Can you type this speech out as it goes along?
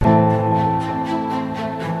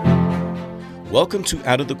Welcome to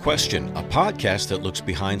Out of the Question, a podcast that looks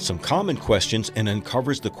behind some common questions and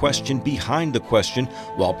uncovers the question behind the question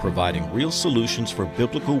while providing real solutions for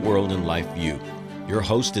biblical world and life view. Your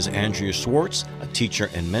host is Andrea Schwartz, a teacher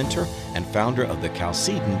and mentor and founder of the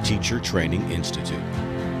Chalcedon Teacher Training Institute.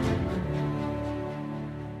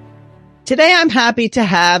 Today, I'm happy to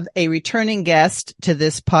have a returning guest to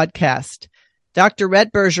this podcast, Dr.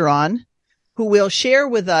 Rhett Bergeron, who will share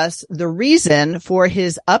with us the reason for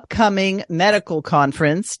his upcoming medical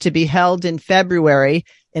conference to be held in February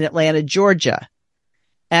in Atlanta, Georgia.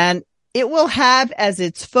 And it will have as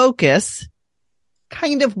its focus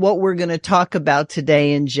kind of what we're going to talk about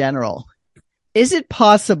today in general. Is it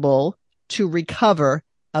possible to recover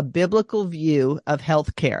a biblical view of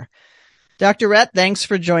healthcare? Dr. Rhett, thanks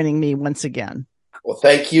for joining me once again. Well,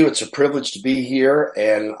 thank you. It's a privilege to be here,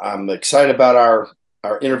 and I'm excited about our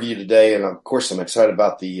interview today. And of course, I'm excited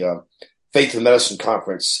about the Faith and Medicine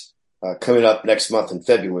Conference coming up next month in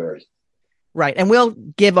February. Right. And we'll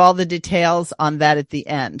give all the details on that at the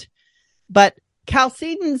end. But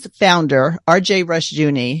Chalcedon's founder, R.J.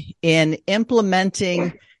 Rushdoony, in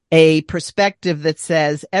implementing a perspective that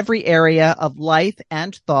says every area of life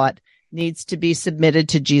and thought needs to be submitted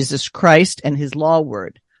to Jesus Christ and his law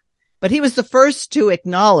word. But he was the first to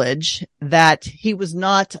acknowledge that he was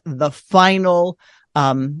not the final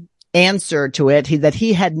answer to it, that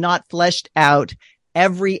he had not fleshed out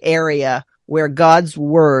every area where God's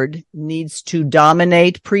word needs to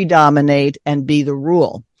dominate, predominate, and be the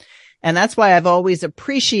rule. And that's why I've always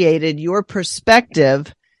appreciated your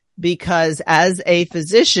perspective, because as a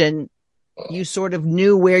physician, you sort of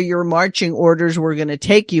knew where your marching orders were going to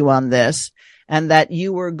take you on this, and that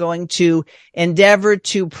you were going to endeavor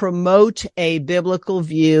to promote a biblical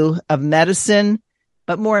view of medicine,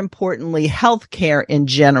 but more importantly, healthcare in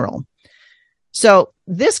general. So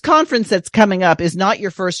this conference that's coming up is not your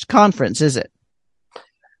first conference, is it?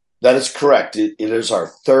 That is correct. It is our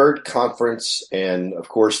third conference, and of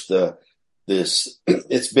course, it's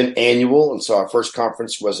been annual, and so our first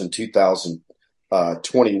conference was in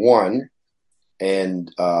 2021,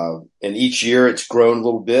 and each year it's grown a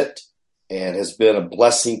little bit and has been a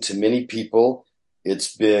blessing to many people.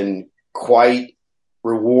 It's been quite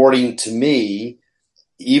rewarding to me,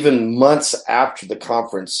 even months after the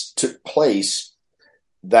conference took place,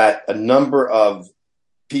 that a number of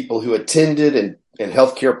people who attended and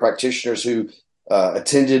healthcare practitioners who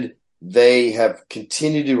attended, they have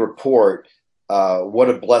continued to report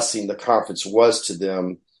what a blessing the conference was to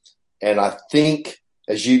them. And I think,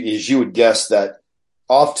 as you would guess, that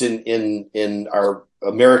often in our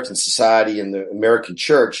American society and the American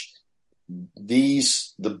church, the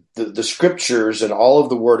scriptures and all of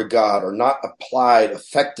the word of God are not applied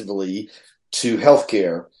effectively to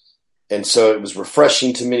healthcare. And so it was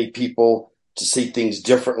refreshing to many people to see things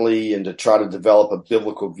differently and to try to develop a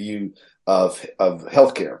biblical view of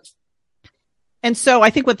healthcare. And so I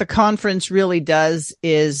think what the conference really does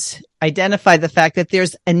is identify the fact that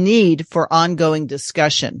there's a need for ongoing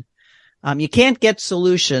discussion. You can't get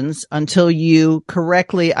solutions until you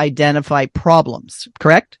correctly identify problems,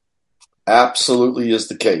 correct? Absolutely is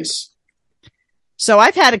the case. So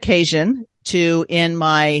I've had occasion to, in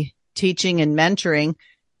my teaching and mentoring,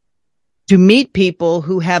 to meet people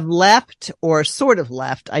who have left or sort of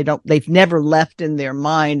left. They've never left in their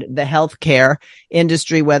mind the healthcare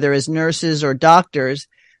industry, whether as nurses or doctors,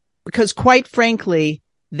 because quite frankly,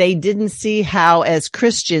 they didn't see how as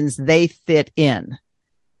Christians they fit in.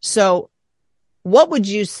 So what would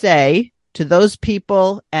you say to those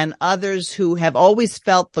people and others who have always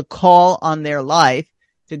felt the call on their life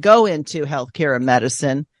to go into healthcare and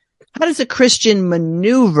medicine? How does a Christian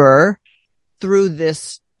maneuver through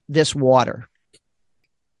this water?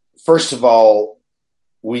 First of all,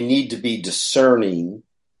 we need to be discerning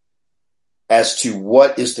as to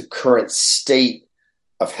what is the current state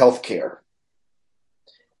of healthcare.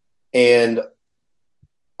 And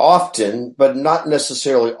often, but not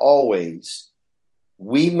necessarily always,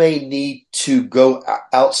 we may need to go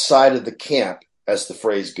outside of the camp, as the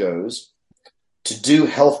phrase goes, to do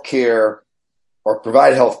healthcare or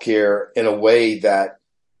provide healthcare in a way that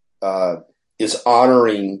is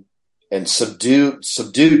honoring and subdued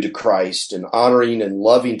to Christ and honoring and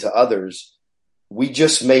loving to others. We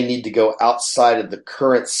just may need to go outside of the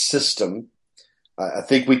current system. I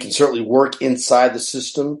think we can certainly work inside the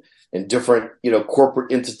system in different,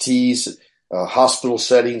 corporate entities, hospital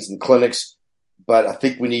settings and clinics. But I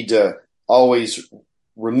think we need to always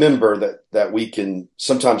remember that we can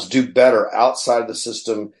sometimes do better outside of the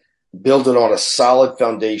system, build it on a solid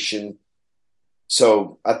foundation.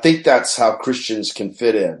 So I think that's how Christians can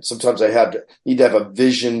fit in. Sometimes they need to have a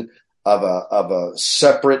vision of a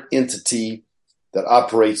separate entity that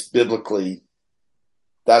operates biblically.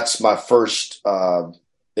 That's my first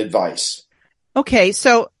advice. Okay,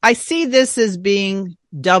 so I see this as being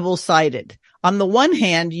double-sided. On the one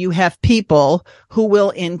hand, you have people who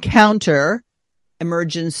will encounter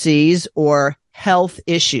emergencies or health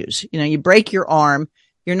issues. You know, you break your arm,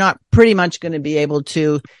 you're not pretty much going to be able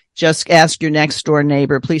to just ask your next door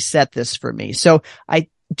neighbor, please set this for me. So I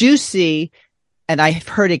do see, and I've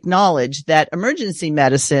heard acknowledged that emergency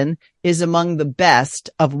medicine is among the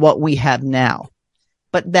best of what we have now,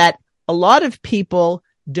 but that a lot of people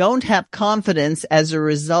don't have confidence as a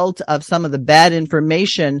result of some of the bad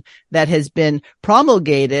information that has been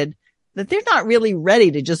promulgated, that they're not really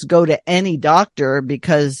ready to just go to any doctor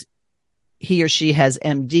because he or she has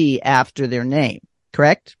MD after their name,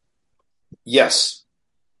 correct? Yes.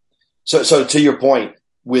 So to your point,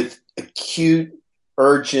 with acute,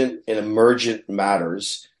 urgent, and emergent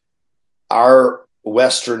matters, our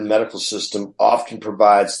Western medical system often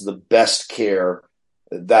provides the best care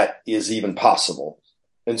that is even possible.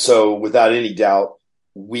 And so without any doubt,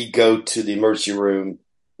 we go to the emergency room,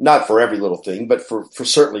 not for every little thing, but for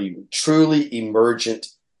certainly truly emergent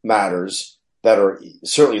matters that are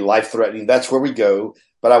certainly life-threatening. That's where we go.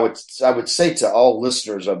 But I would say to all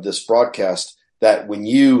listeners of this broadcast that when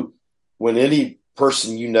any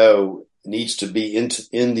person you know needs to be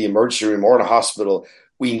in the emergency room or in a hospital,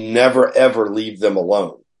 we never, ever leave them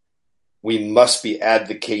alone. We must be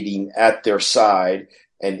advocating at their side.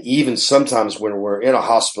 And even sometimes when we're in a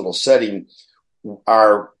hospital setting,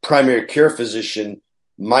 our primary care physician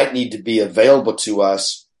might need to be available to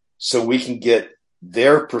us so we can get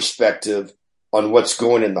their perspective on what's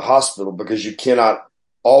going in the hospital, because you cannot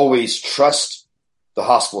always trust the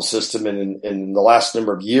hospital system. And in the last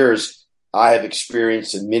number of years, I have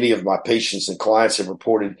experienced, and many of my patients and clients have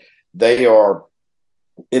reported, it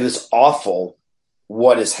is awful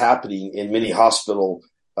what is happening in many hospital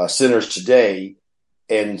centers today.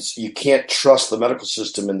 And you can't trust the medical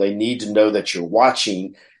system, and they need to know that you're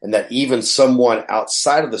watching, and that even someone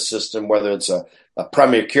outside of the system, whether it's a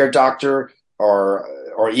primary care doctor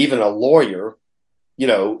or even a lawyer,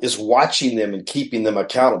 is watching them and keeping them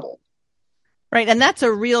accountable. Right. And that's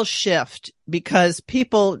a real shift, because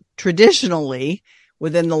people traditionally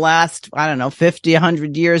within the last, 50,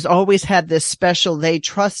 100 years, always had this special, they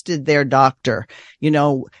trusted their doctor,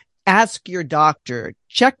 ask your doctor,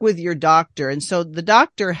 check with your doctor. And so the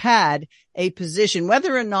doctor had a position,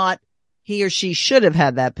 whether or not he or she should have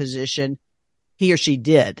had that position, he or she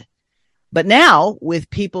did. But now with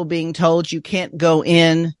people being told you can't go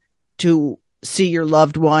in to see your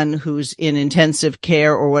loved one who's in intensive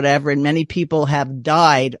care or whatever, and many people have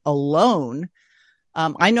died alone.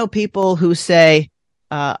 I know people who say,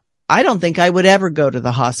 I don't think I would ever go to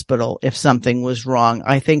the hospital if something was wrong.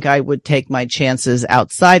 I think I would take my chances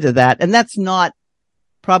outside of that. And that's not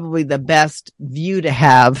probably the best view to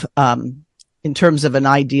have in terms of an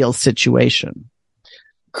ideal situation.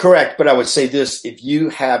 Correct. But I would say this, if you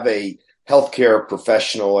have a healthcare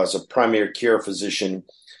professional as a primary care physician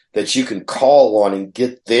that you can call on and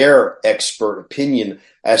get their expert opinion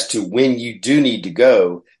as to when you do need to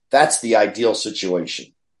go, that's the ideal situation.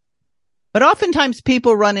 But oftentimes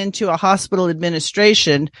people run into a hospital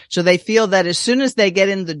administration, so they feel that as soon as they get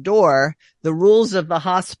in the door, the rules of the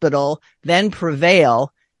hospital then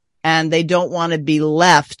prevail, and they don't want to be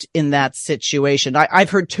left in that situation. I've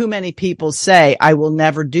heard too many people say, I will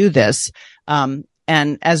never do this. And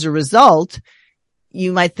as a result,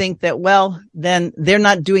 you might think that, well, then they're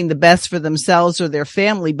not doing the best for themselves or their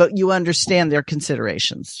family, but you understand their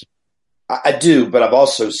considerations. I do, but I've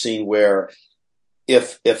also seen where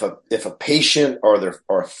if a patient or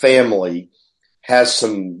a family has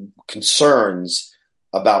some concerns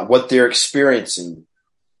about what they're experiencing,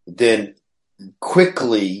 then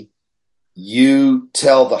quickly you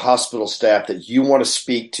tell the hospital staff that you want to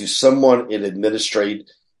speak to someone in administration,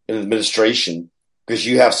 because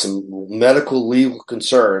you have some medical legal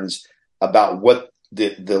concerns about what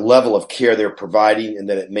the level of care they're providing, and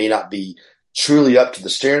that it may not be truly up to the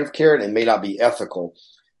standard of care, and it may not be ethical.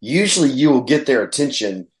 Usually you will get their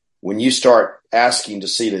attention when you start asking to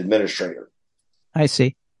see the administrator. I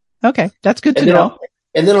see. Okay. That's good to know.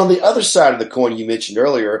 And then on the other side of the coin you mentioned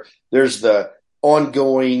earlier, there's the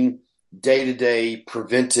ongoing day-to-day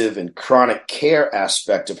preventive and chronic care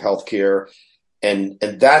aspect of healthcare. And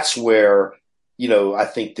that's where, I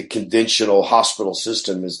think the conventional hospital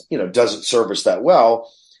system doesn't serve us that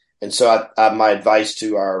well. And so my advice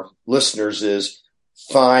to our listeners is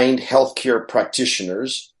find healthcare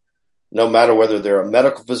practitioners, no matter whether they're a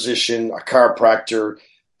medical physician, a chiropractor,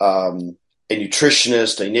 a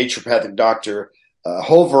nutritionist, a naturopathic doctor, a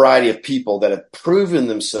whole variety of people that have proven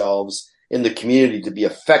themselves in the community to be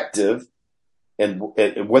effective and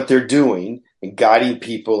what they're doing and guiding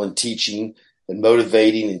people and teaching and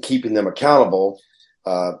motivating and keeping them accountable,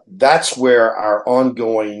 that's where our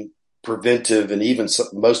ongoing preventive and even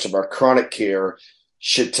most of our chronic care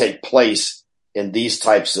should take place in these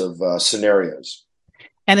types of scenarios.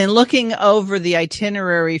 And in looking over the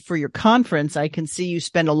itinerary for your conference, I can see you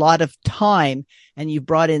spend a lot of time and you've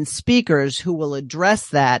brought in speakers who will address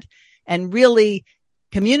that and really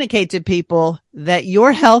communicate to people that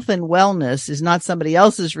your health and wellness is not somebody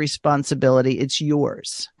else's responsibility. It's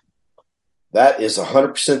yours. That is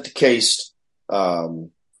 100% the case.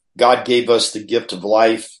 God gave us the gift of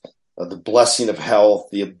life, the blessing of health,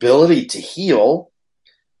 the ability to heal.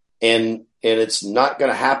 And it's not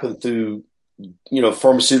going to happen through,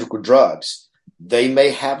 pharmaceutical drugs. They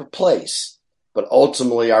may have a place, but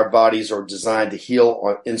ultimately our bodies are designed to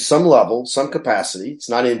heal in some level, some capacity. It's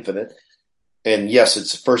not infinite. And yes,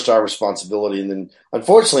 it's first our responsibility. And then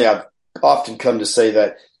unfortunately, I've often come to say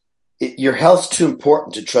that your health's too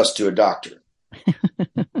important to trust to a doctor.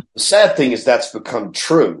 The sad thing is that's become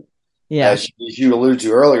true. Yeah. As you alluded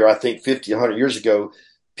to earlier, I think 50, 100 years ago,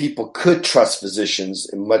 people could trust physicians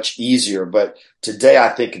much easier. But today, I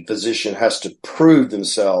think a physician has to prove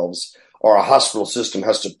themselves, or a hospital system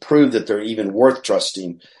has to prove that they're even worth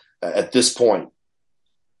trusting at this point.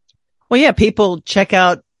 Well, yeah, people check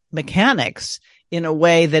out mechanics in a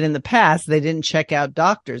way that in the past they didn't check out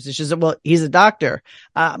doctors. It's just, well, he's a doctor.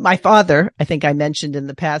 My father, I think I mentioned in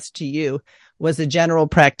the past to you, was a general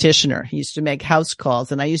practitioner. He used to make house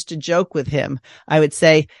calls, and I used to joke with him. I would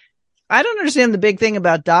say, I don't understand the big thing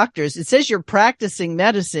about doctors. It says you're practicing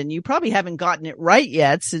medicine. You probably haven't gotten it right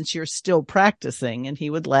yet since you're still practicing. And he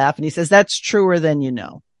would laugh and he says, that's truer than you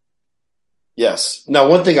know. Yes. Now,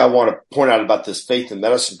 one thing I want to point out about this Faith in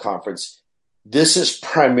Medicine conference, this is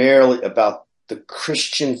primarily about the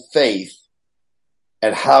Christian faith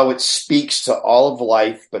and how it speaks to all of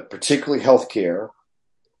life, but particularly healthcare,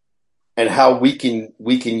 and how we can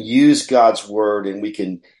use God's word and we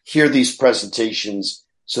can hear these presentations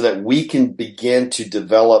so that we can begin to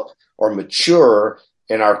develop or mature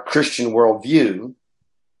in our Christian worldview.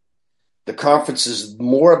 The conference is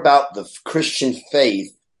more about the Christian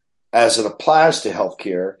faith as it applies to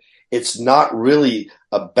healthcare. It's not really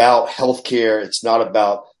about healthcare. It's not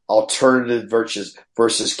about alternative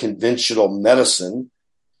versus conventional medicine.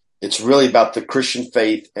 It's really about the Christian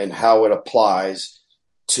faith and how it applies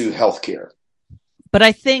to healthcare. But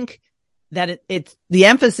I think that the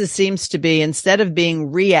emphasis seems to be, instead of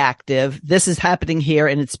being reactive, this is happening here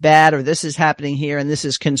and it's bad, or this is happening here and this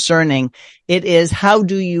is concerning. It is, how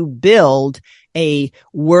do you build a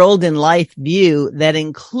world and life view that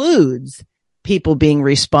includes people being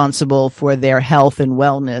responsible for their health and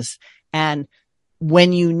wellness? And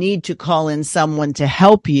when you need to call in someone to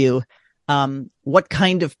help you, what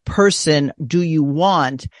kind of person do you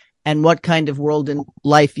want, and what kind of world and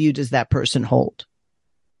life view does that person hold?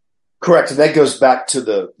 Correct. And that goes back to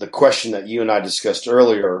the question that you and I discussed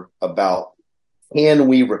earlier about, can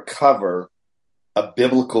we recover a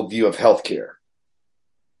biblical view of healthcare?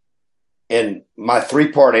 And my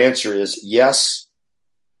 3-part answer is yes,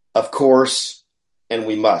 of course, and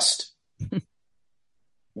we must.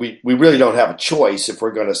 We really don't have a choice. If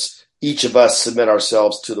we're going to, each of us, submit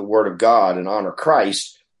ourselves to the Word of God and honor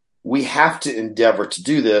Christ, we have to endeavor to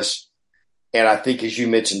do this. And I think, as you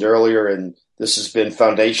mentioned earlier, and this has been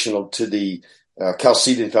foundational to the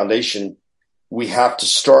Chalcedon Foundation, we have to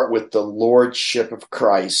start with the lordship of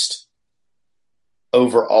Christ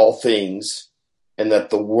over all things, and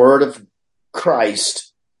that the word of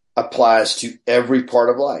Christ applies to every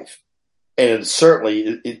part of life. And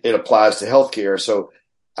it applies to healthcare. So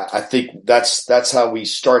I think that's how we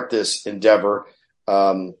start this endeavor.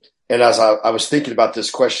 And as I was thinking about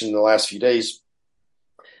this question in the last few days,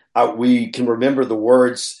 we can remember the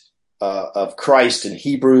words of Christ in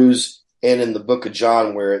Hebrews and in the book of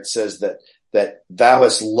John, where it says that thou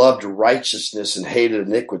hast loved righteousness and hated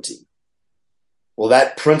iniquity. Well,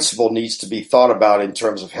 that principle needs to be thought about in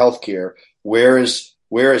terms of healthcare. Where is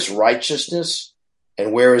righteousness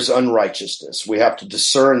and where is unrighteousness? We have to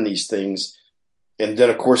discern these things. And then,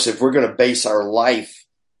 of course, if we're going to base our life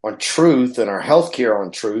on truth and our healthcare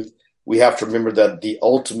on truth, we have to remember that the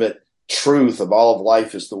ultimate truth of all of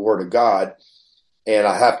life is the Word of God. And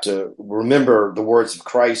I have to remember the words of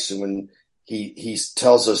Christ, and when he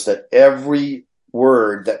tells us that every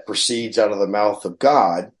word that proceeds out of the mouth of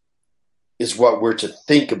God is what we're to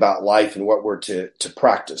think about life and what we're to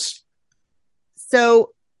practice.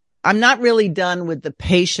 So I'm not really done with the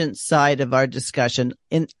patient side of our discussion,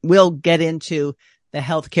 and we'll get into the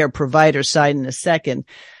healthcare provider side in a second.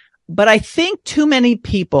 But I think too many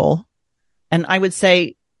people And I would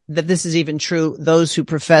say that this is even true. Those who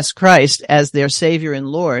profess Christ as their Savior and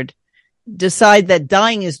Lord decide that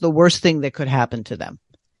dying is the worst thing that could happen to them.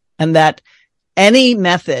 And that any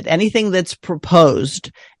method, anything that's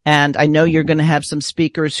proposed, and I know you're going to have some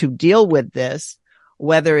speakers who deal with this,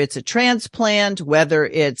 whether it's a transplant, whether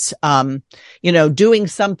it's, doing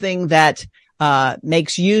something that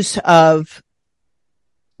makes use of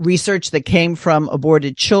research that came from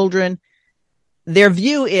aborted children. Their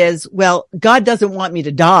view is, well, God doesn't want me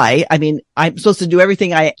to die. I mean, I'm supposed to do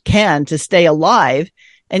everything I can to stay alive.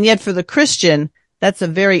 And yet for the Christian, that's a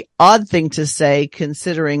very odd thing to say,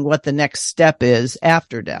 considering what the next step is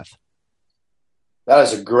after death. That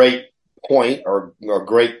is a great point or a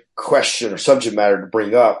great question or subject matter to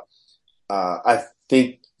bring up. I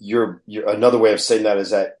think you're another way of saying that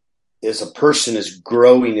is that as a person is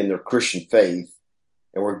growing in their Christian faith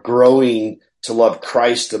and we're growing to love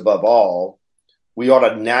Christ above all, we ought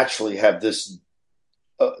to naturally have this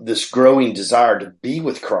growing desire to be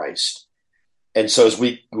with Christ. And so as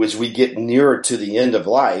we get nearer to the end of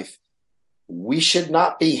life, we should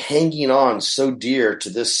not be hanging on so dear to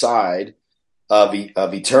this side of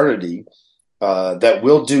eternity that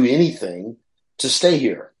we'll do anything to stay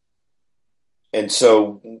here. And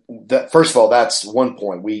so that, first of all, that's one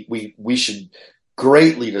point. We should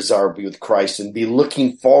greatly desire to be with Christ and be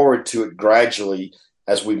looking forward to it gradually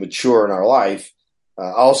as we mature in our life.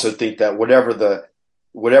 I also think that whatever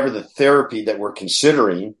the therapy that we're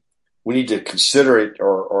considering, we need to consider it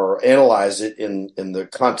or analyze it in the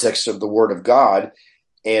context of the Word of God.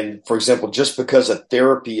 And for example, just because a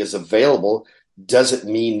therapy is available doesn't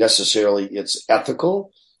mean necessarily it's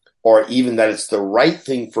ethical or even that it's the right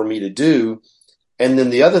thing for me to do. And then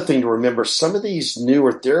the other thing to remember, some of these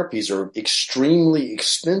newer therapies are extremely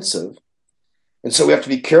expensive. And so we have to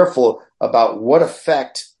be careful about what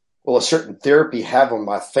effect will a certain therapy have on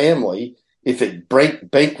my family. If it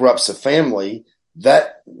bankrupts a family,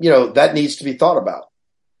 that needs to be thought about.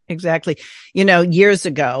 Exactly. Years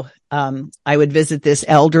ago, I would visit this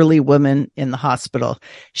elderly woman in the hospital.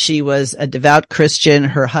 She was a devout Christian.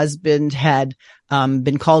 Her husband had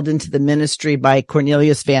been called into the ministry by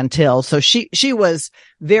Cornelius Van Til. So she was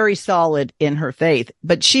very solid in her faith,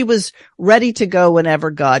 but she was ready to go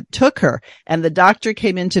whenever God took her. And the doctor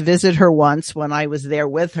came in to visit her once when I was there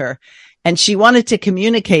with her, and she wanted to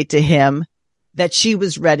communicate to him that she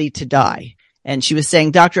was ready to die. And she was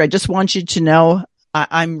saying, "Doctor, I just want you to know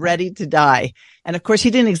I'm ready to die." And of course,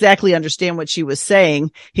 he didn't exactly understand what she was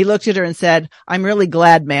saying. He looked at her and said, "I'm really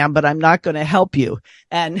glad, ma'am, but I'm not going to help you."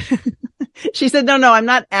 And she said, no, I'm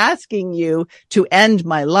not asking you to end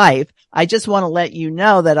my life. I just want to let you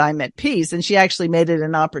know that I'm at peace. And she actually made it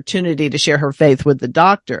an opportunity to share her faith with the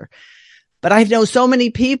doctor. But I know so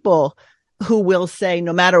many people who will say,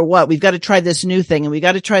 no matter what, we've got to try this new thing and we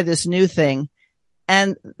got to try this new thing.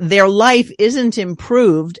 And their life isn't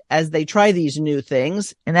improved as they try these new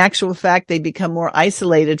things. In actual fact, they become more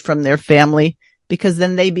isolated from their family because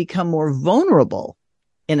then they become more vulnerable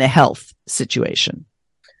in a health situation.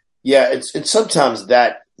 Yeah, it's sometimes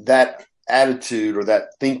that attitude or that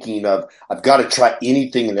thinking of I've got to try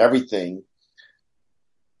anything and everything.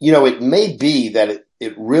 It may be that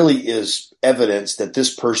it really is evidence that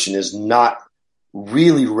this person is not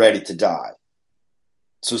really ready to die.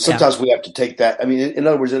 So sometimes we have to take that. I mean, in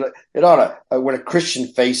other words, it ought to, when a Christian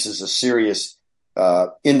faces a serious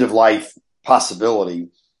end of life possibility,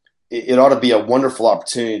 it ought to be a wonderful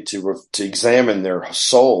opportunity to examine their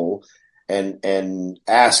soul and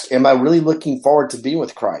ask, am I really looking forward to being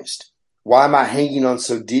with Christ? Why am I hanging on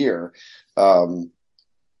so dear?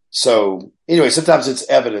 So anyway, sometimes it's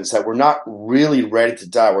evidence that we're not really ready to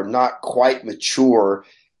die. We're not quite mature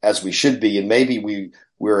as we should be. And maybe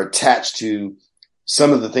we're attached to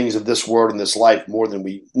some of the things of this world and this life more than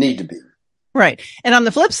we need to be. Right. And on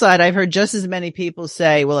the flip side, I've heard just as many people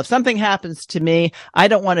say, well, if something happens to me, I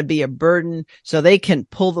don't want to be a burden, so they can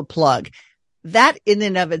pull the plug. That in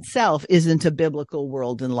and of itself isn't a biblical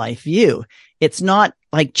world and life view. It's not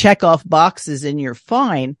like check off boxes and you're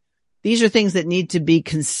fine. These are things that need to be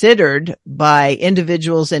considered by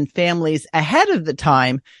individuals and families ahead of the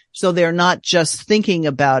time, so they're not just thinking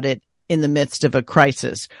about it in the midst of a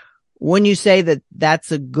crisis. Wouldn't you say that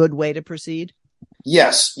that's a good way to proceed?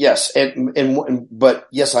 Yes. But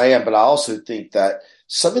yes, I am. But I also think that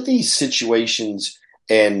some of these situations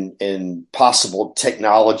and possible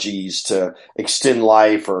technologies to extend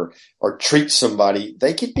life or treat somebody,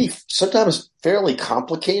 they could be sometimes fairly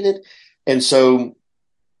complicated. And so,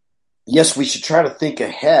 yes, we should try to think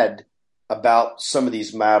ahead about some of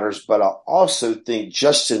these matters. But I also think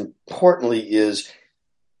just importantly is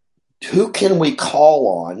who can we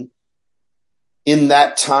call on in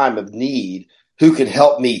that time of need who can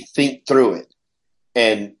help me think through it.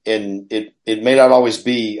 And it may not always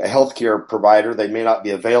be a healthcare provider. They may not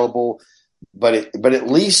be available, but at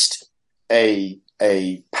least a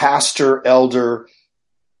pastor, elder,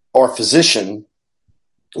 or physician,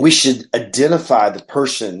 we should identify the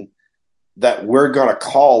person that we're going to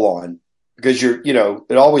call on, because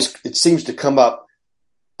it seems to come up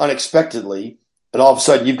unexpectedly, and all of a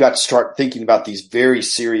sudden you've got to start thinking about these very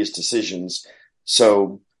serious decisions.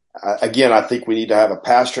 So again, I think we need to have a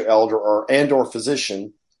pastor, elder, or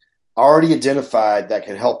physician already identified that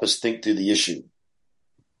can help us think through the issue.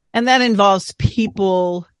 And that involves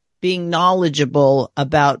people being knowledgeable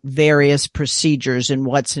about various procedures and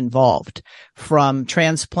what's involved, from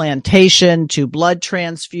transplantation to blood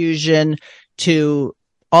transfusion to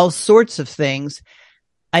all sorts of things.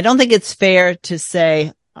 I don't think it's fair to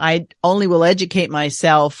say I only will educate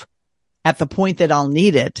myself at the point that I'll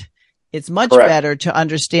need it. It's much Correct. better to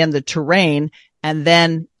understand the terrain and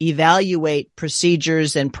then evaluate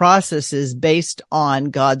procedures and processes based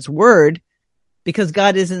on God's word, because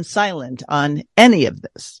God isn't silent on any of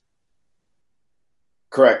this.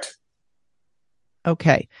 Correct.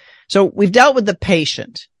 Okay. So we've dealt with the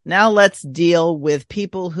patient. Now let's deal with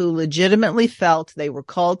people who legitimately felt they were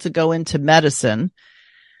called to go into medicine.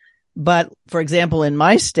 But for example, in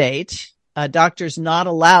my state, a doctor's not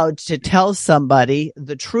allowed to tell somebody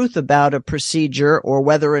the truth about a procedure or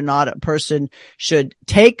whether or not a person should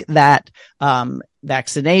take that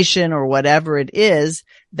vaccination or whatever it is,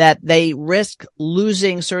 that they risk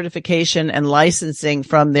losing certification and licensing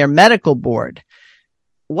from their medical board.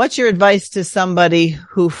 What's your advice to somebody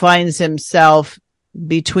who finds himself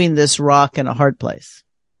between this rock and a hard place?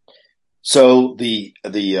 So the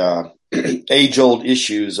age-old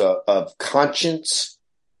issues of conscience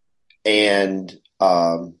and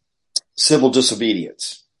civil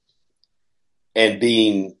disobedience, and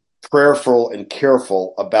being prayerful and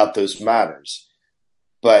careful about those matters.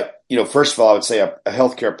 But, first of all, I would say a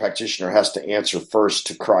healthcare practitioner has to answer first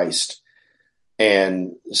to Christ.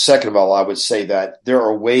 And second of all, I would say that there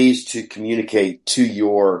are ways to communicate to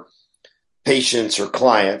your patients or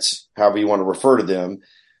clients, however you want to refer to them.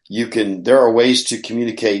 There are ways to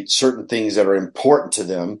communicate certain things that are important to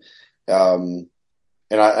them.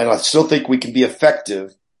 And I still think we can be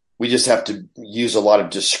effective. We just have to use a lot of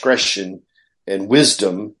discretion and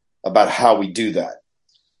wisdom about how we do that.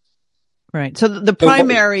 Right. So the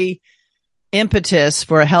primary impetus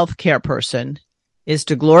for a healthcare person is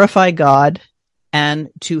to glorify God and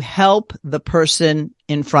to help the person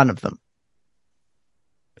in front of them.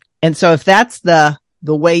 And so if that's the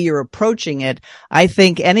way you're approaching it, I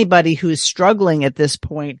think anybody who's struggling at this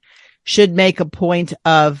point should make a point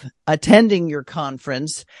of attending your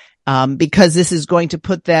conference, because this is going to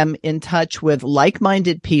put them in touch with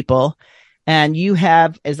like-minded people. And you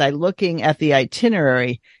have, as I'm looking at the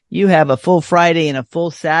itinerary, you have a full Friday and a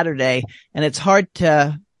full Saturday, and it's hard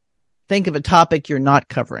to think of a topic you're not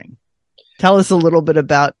covering. Tell us a little bit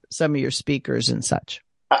about some of your speakers and such.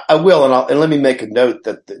 I will, and let me make a note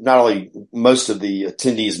that not only most of the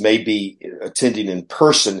attendees may be attending in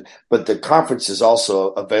person, but the conference is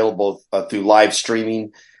also available through live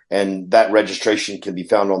streaming, and that registration can be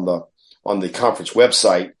found on the conference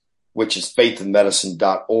website, which is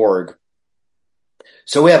faithandmedicine.org.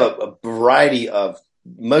 So we have a variety of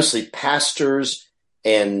mostly pastors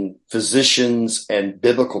and physicians and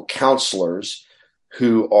biblical counselors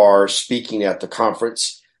who are speaking at the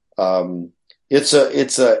conference. It's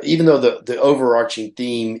even though the overarching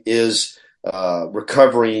theme is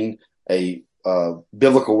recovering a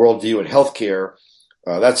biblical worldview in healthcare,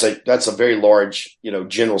 that's a very large,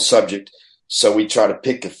 general subject. So we try to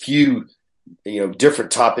pick a few,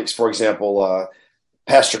 different topics. For example,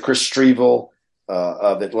 Pastor Chris Strevel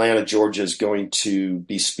of Atlanta, Georgia, is going to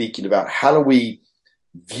be speaking about how do we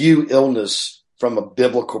view illness from a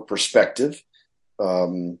biblical perspective.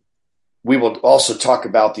 We will also talk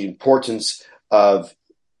about the importance of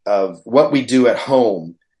what we do at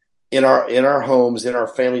home, in our homes, in our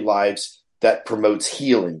family lives, that promotes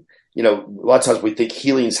healing. A lot of times we think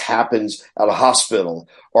healing happens at a hospital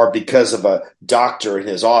or because of a doctor in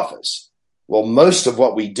his office. Well, most of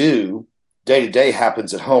what we do day to day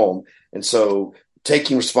happens at home. And so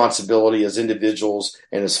taking responsibility as individuals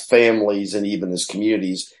and as families and even as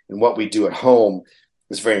communities in what we do at home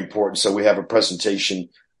is very important. So we have a presentation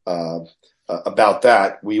about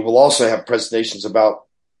that. We will also have presentations about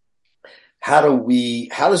how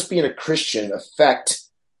does being a Christian affect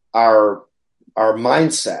our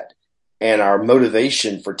mindset and our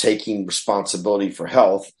motivation for taking responsibility for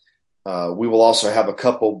health. We will also have a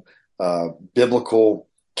couple biblical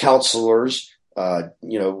counselors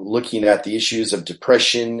looking at the issues of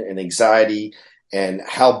depression and anxiety and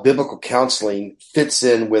how biblical counseling fits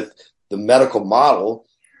in with the medical model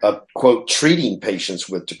of, quote, treating patients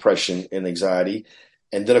with depression and anxiety.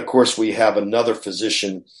 And then, of course, we have another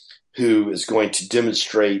physician who is going to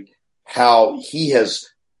demonstrate how he has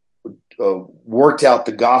worked out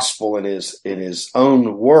the gospel in his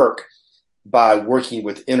own work by working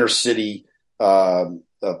with inner city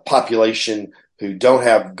population who don't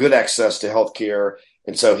have good access to healthcare.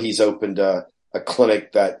 And so he's opened a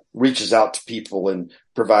clinic that reaches out to people and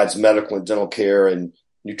provides medical and dental care and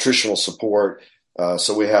nutritional support.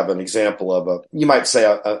 So we have an example of you might say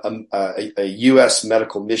a U.S.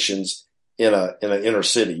 medical missions in an inner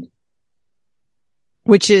city,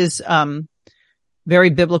 which is very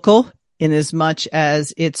biblical in as much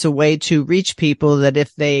as it's a way to reach people that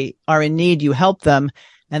if they are in need, you help them,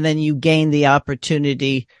 and then you gain the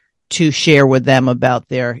opportunity to share with them about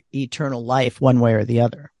their eternal life one way or the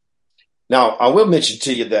other. Now, I will mention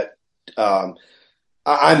to you that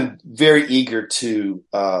I'm very eager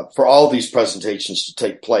for all these presentations to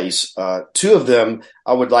take place. Two of them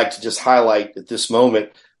I would like to just highlight at this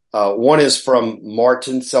moment. One is from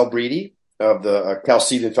Martin Selbrede of the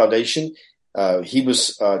Chalcedon Foundation. He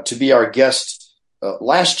was to be our guest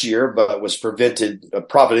last year, but was prevented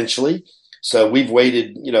providentially. So we've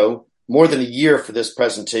waited, more than a year for this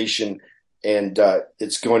presentation, and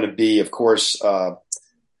it's going to be, of course,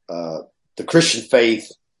 the Christian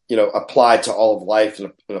faith, applied to all of life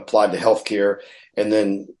and applied to healthcare. And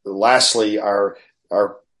then lastly, our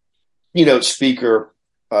keynote speaker,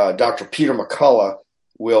 Dr. Peter McCullough,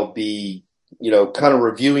 will be, kind of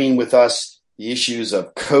reviewing with us the issues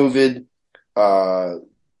of COVID,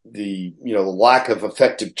 the lack of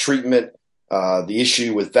effective treatment, the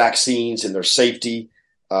issue with vaccines and their safety,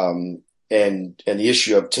 and the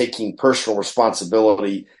issue of taking personal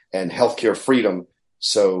responsibility and healthcare freedom.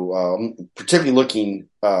 So particularly looking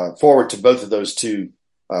forward to both of those two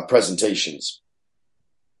presentations.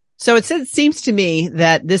 So it seems to me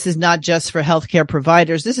that this is not just for healthcare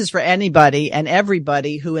providers. This is for anybody and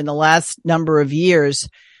everybody who in the last number of years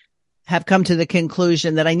have come to the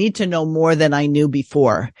conclusion that I need to know more than I knew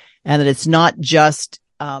before, and that it's not just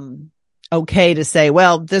okay to say,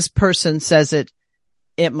 well, this person says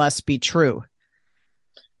it must be true.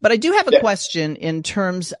 But I do have a question in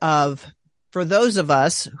terms of, for those of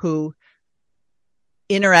us who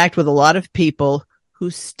interact with a lot of people who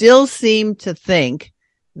still seem to think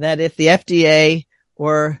that if the FDA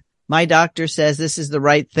or my doctor says this is the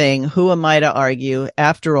right thing, who am I to argue?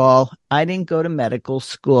 After all, I didn't go to medical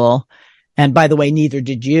school. And by the way, neither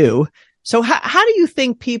did you. So how do you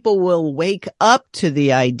think people will wake up to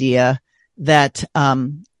the idea that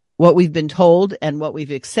what we've been told and what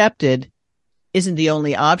we've accepted isn't the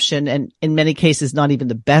only option, and in many cases, not even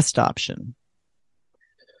the best option?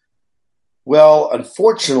 Well,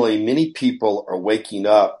 unfortunately, many people are waking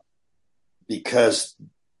up because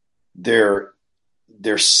they're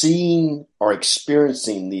seeing or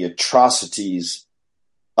experiencing the atrocities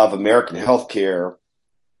of American healthcare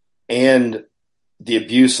and the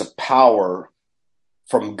abuse of power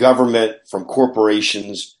from government, from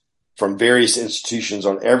corporations, from various institutions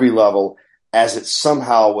on every level, as it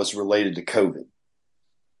somehow was related to COVID.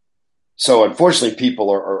 So unfortunately, people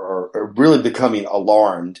are really becoming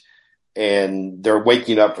alarmed, and they're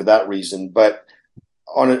waking up for that reason. But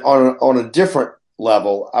on a different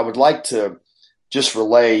level, I would like to just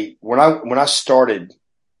relay when I started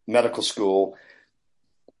medical school,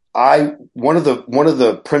 one of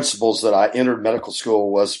the principles that I entered medical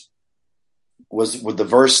school was with the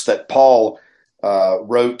verse that Paul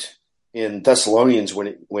wrote in Thessalonians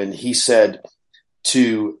when he said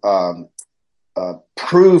to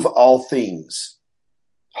prove all things,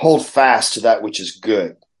 hold fast to that which is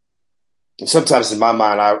good. And sometimes in my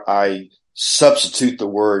mind, I substitute the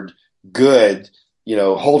word good,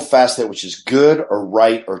 hold fast that which is good or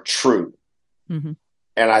right or true. Mm-hmm.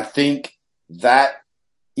 And I think that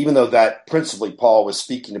even though that principally Paul was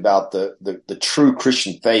speaking about the true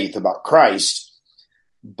Christian faith about Christ,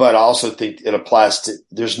 but I also think it applies to,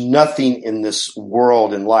 there's nothing in this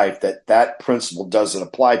world and life that principle doesn't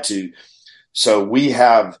apply to. So we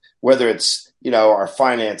have, whether it's, our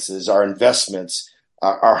finances, our investments,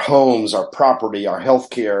 our homes, our property, our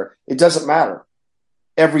healthcare, it doesn't matter.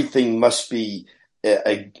 Everything must be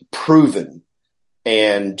proven.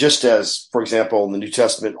 And just as, for example, in the New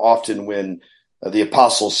Testament, often when the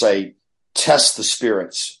apostles say, test the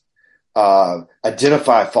spirits,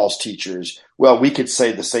 identify false teachers, well, we could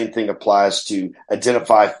say the same thing applies to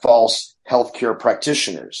identify false healthcare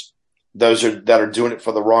practitioners, those that are doing it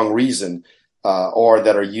for the wrong reason, or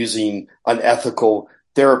that are using unethical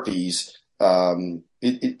therapies. in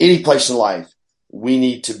any place in life, we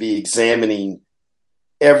need to be examining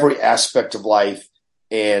every aspect of life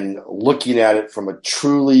and looking at it from a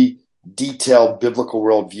truly detailed biblical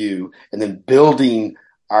worldview, and then building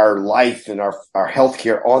our life and our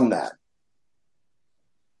healthcare on that.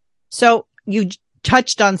 So you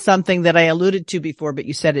touched on something that I alluded to before, but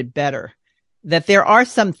you said it better, that there are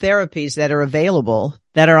some therapies that are available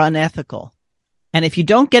that are unethical. And if you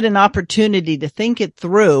don't get an opportunity to think it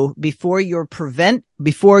through before you're presented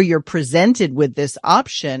with this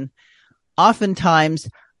option, oftentimes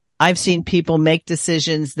I've seen people make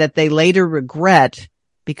decisions that they later regret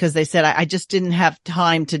because they said, I just didn't have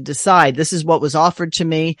time to decide. This is what was offered to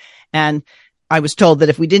me. And I was told that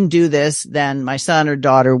if we didn't do this, then my son or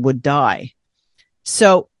daughter would die.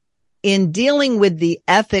 So in dealing with the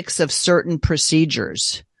ethics of certain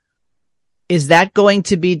procedures, is that going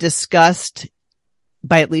to be discussed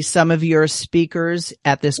by at least some of your speakers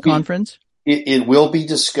at this conference? It will be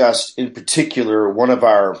discussed. In particular, one of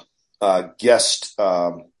our guest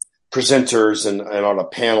presenters and on a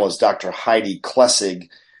panel is Dr. Heidi Klessig.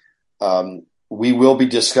 We will be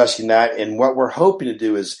discussing that. And what we're hoping to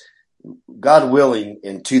do is, God willing,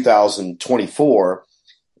 in 2024,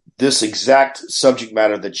 this exact subject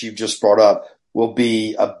matter that you've just brought up will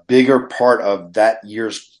be a bigger part of that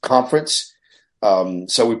year's conference.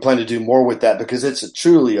 So we plan to do more with that because it's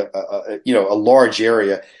truly a large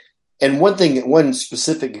area. And one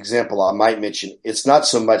specific example I might mention, it's not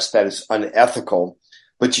so much that it's unethical,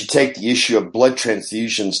 but you take the issue of blood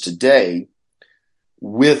transfusions today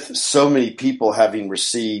with so many people having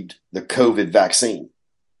received the COVID vaccine.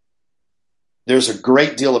 There's a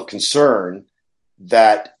great deal of concern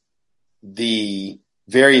that the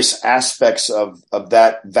various aspects of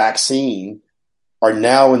that vaccine are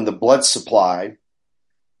now in the blood supply,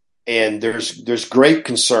 and there's great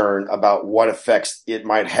concern about what effects it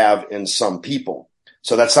might have in some people.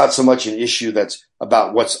 So that's not so much an issue that's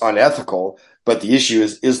about what's unethical, but the issue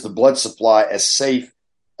is the blood supply as safe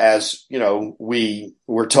as, we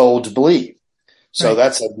were told to believe. So Right.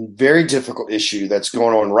 That's a very difficult issue that's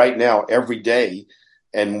going on right now every day.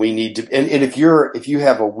 And we need to, and if you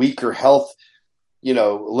have a weaker health,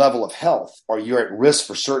 level of health, or you're at risk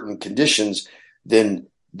for certain conditions, then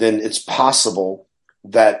it's possible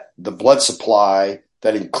that the blood supply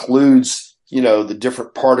that includes, the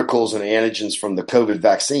different particles and antigens from the COVID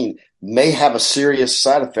vaccine may have a serious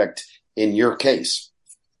side effect in your case.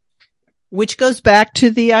 Which goes back to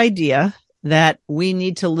the idea that we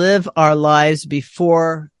need to live our lives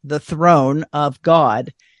before the throne of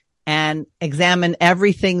God and examine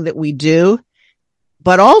everything that we do.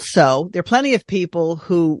 But also, there are plenty of people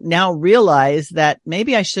who now realize that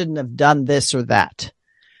maybe I shouldn't have done this or that.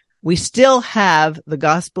 We still have the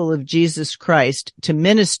gospel of Jesus Christ to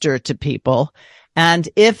minister to people. And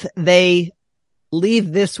if they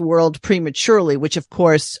leave this world prematurely, which of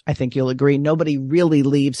course, I think you'll agree, nobody really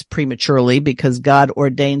leaves prematurely because God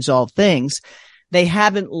ordains all things. They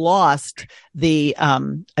haven't lost the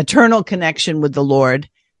eternal connection with the Lord.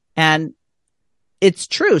 And it's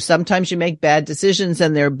true. Sometimes you make bad decisions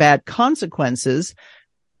and there are bad consequences,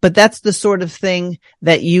 but that's the sort of thing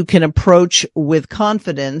that you can approach with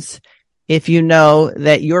confidence if you know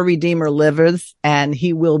that your Redeemer liveth and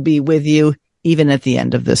he will be with you even at the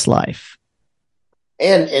end of this life.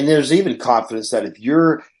 And there's even confidence that if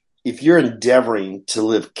you're endeavoring to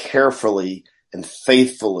live carefully and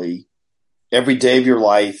faithfully every day of your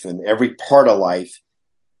life and every part of life,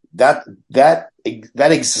 that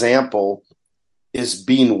example is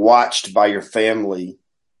being watched by your family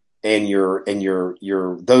and your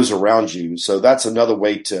those around you. So that's another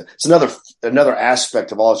way it's another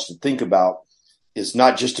aspect of all this to think about, is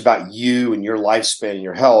not just about you and your lifespan and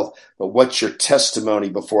your health, but what's your testimony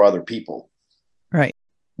before other people. Right.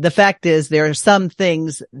 The fact is there are some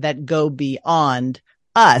things that go beyond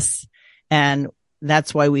us, and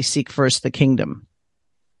that's why we seek first the kingdom.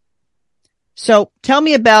 So tell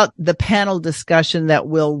me about the panel discussion that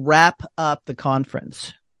will wrap up the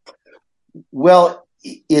conference. Well,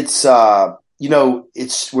 it's,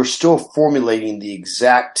 we're still formulating the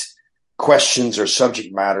exact questions or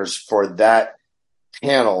subject matters for that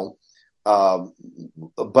panel.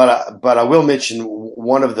 But I will mention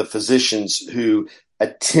one of the physicians who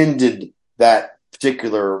attended that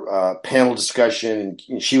particular panel discussion,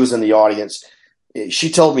 and she was in the audience.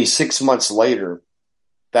 She told me 6 months later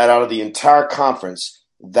that out of the entire conference,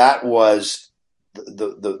 that was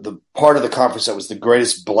the part of the conference that was the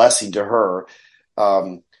greatest blessing to her.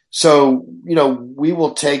 So we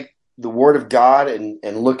will take the Word of God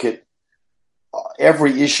and look at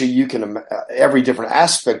every issue you can, every different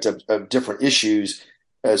aspect of different issues.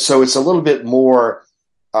 So it's a little bit more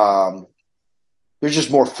there's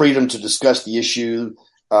just more freedom to discuss the issue.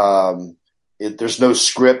 There's no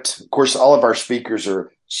script. Of course, all of our speakers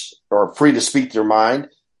are free to speak their mind.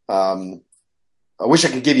 I wish I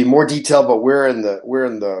could give you more detail, but we're in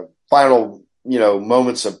the final,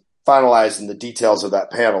 moments of finalizing the details of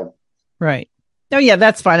that panel. Right. Oh, yeah,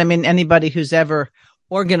 that's fine. I mean, anybody who's ever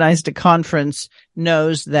organized a conference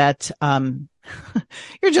knows that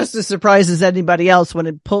you're just as surprised as anybody else when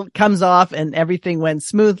it comes off and everything went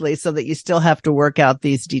smoothly, so that you still have to work out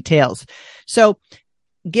these details. So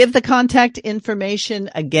give the contact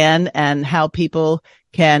information again and how people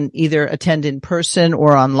can either attend in person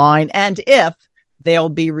or online, and if there'll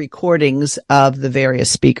be recordings of the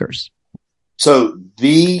various speakers. So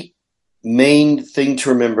the main thing to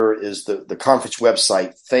remember is the conference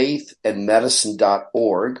website,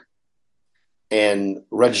 faithandmedicine.org, and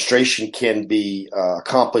registration can be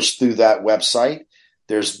accomplished through that website.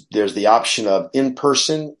 There's the option of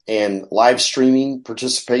in-person and live streaming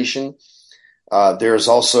participation. There's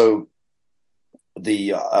also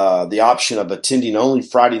the option of attending only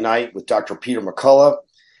Friday night with Dr. Peter McCullough.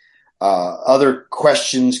 Other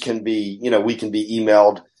questions can be, we can be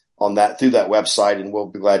emailed on that through that website, and we'll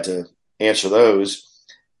be glad to answer those.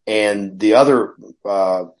 And the other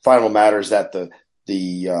final matter is that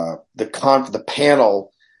the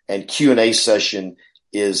panel and Q&A session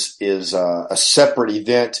is a separate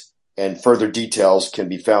event, and further details can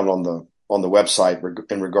be found on the website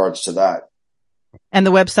in regards to that. And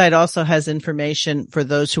the website also has information for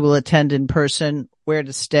those who will attend in person, where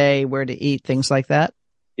to stay, where to eat, things like that.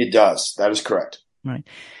 It does. That is correct. Right.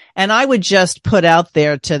 And I would just put out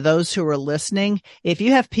there to those who are listening, if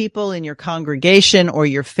you have people in your congregation or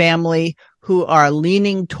your family who are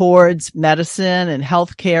leaning towards medicine and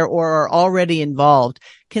healthcare or are already involved,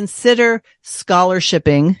 consider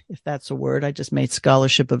scholarshiping, if that's a word. I just made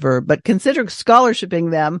scholarship a verb, but consider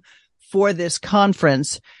scholarshiping them for this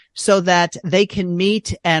conference so that they can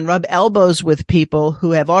meet and rub elbows with people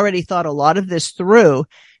who have already thought a lot of this through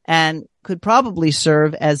and could probably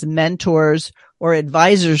serve as mentors or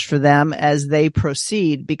advisors for them as they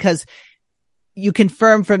proceed, because you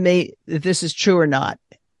confirm for me if this is true or not.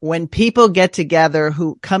 When people get together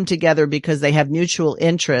who come together because they have mutual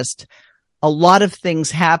interest, a lot of things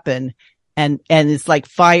happen, and it's like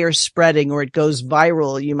fire spreading, or it goes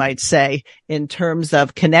viral, you might say, in terms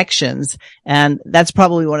of connections. And that's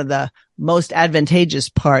probably one of the most advantageous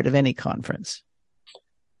part of any conference.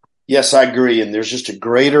 Yes, I agree. And there's just a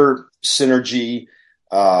greater synergy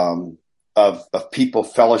of people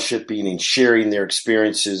fellowshipping and sharing their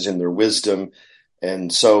experiences and their wisdom.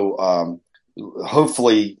 And so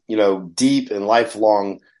hopefully, deep and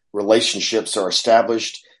lifelong relationships are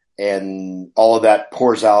established, and all of that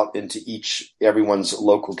pours out into everyone's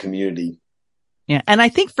local community. Yeah. And I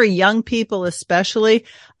think for young people, especially,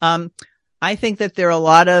 I think that there are a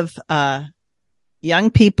lot of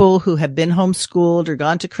young people who have been homeschooled or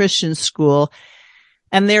gone to Christian school,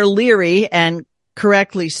 and they're leery, and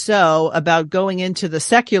correctly so, about going into the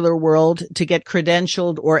secular world to get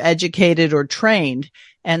credentialed or educated or trained.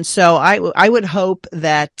 And so I would hope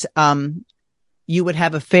that you would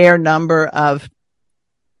have a fair number of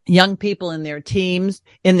young people in their teens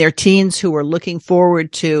who are looking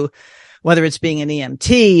forward to, whether it's being an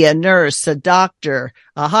EMT, a nurse, a doctor,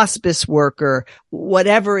 a hospice worker,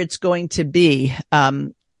 whatever it's going to be,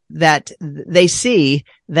 that they see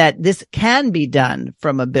that this can be done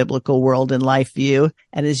from a biblical world and life view.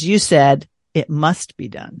 And as you said, it must be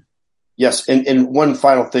done. Yes. And one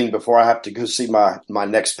final thing before I have to go see my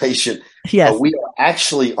next patient. Yes. We are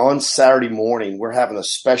actually on Saturday morning, we're having a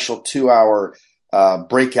special 2-hour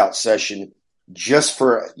breakout session just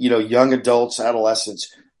for, young adults,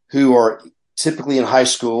 adolescents who are typically in high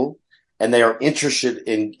school, and they are interested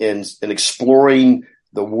in exploring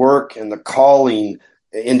the work and the calling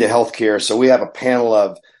into healthcare. So we have a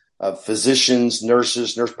panel of physicians,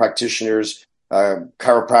 nurses, nurse practitioners,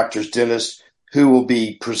 chiropractors, dentists, who will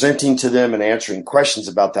be presenting to them and answering questions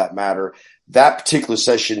about that matter. That particular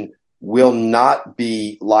session will not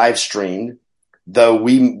be live streamed,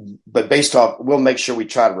 we'll make sure we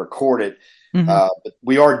try to record it. Mm-hmm. But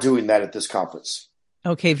we are doing that at this conference.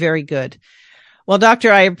 Okay, very good. Well,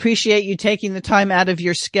 Doctor, I appreciate you taking the time out of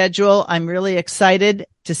your schedule. I'm really excited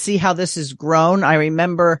to see how this has grown. I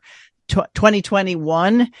remember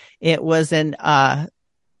 2021, it was a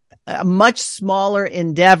much smaller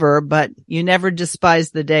endeavor, but you never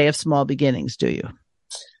despise the day of small beginnings, do you?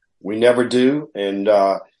 We never do. And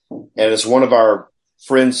as one of our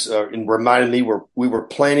friends reminded me, we were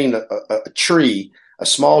planting a tree, a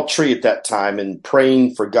small tree at that time, and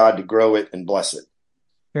praying for God to grow it and bless it.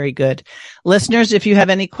 Very good. Listeners, if you have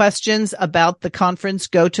any questions about the conference,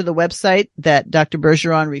 go to the website that Dr.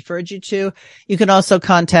 Bergeron referred you to. You can also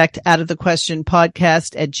contact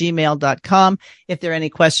outofthequestionpodcast@gmail.com if there are any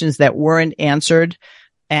questions that weren't answered.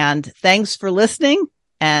 And thanks for listening.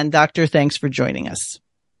 And Doctor, thanks for joining us.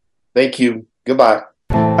 Thank you. Goodbye.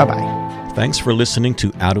 Bye-bye. Thanks for listening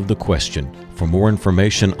to Out of the Question. For more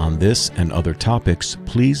information on this and other topics,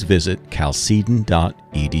 please visit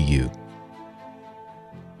chalcedon.edu.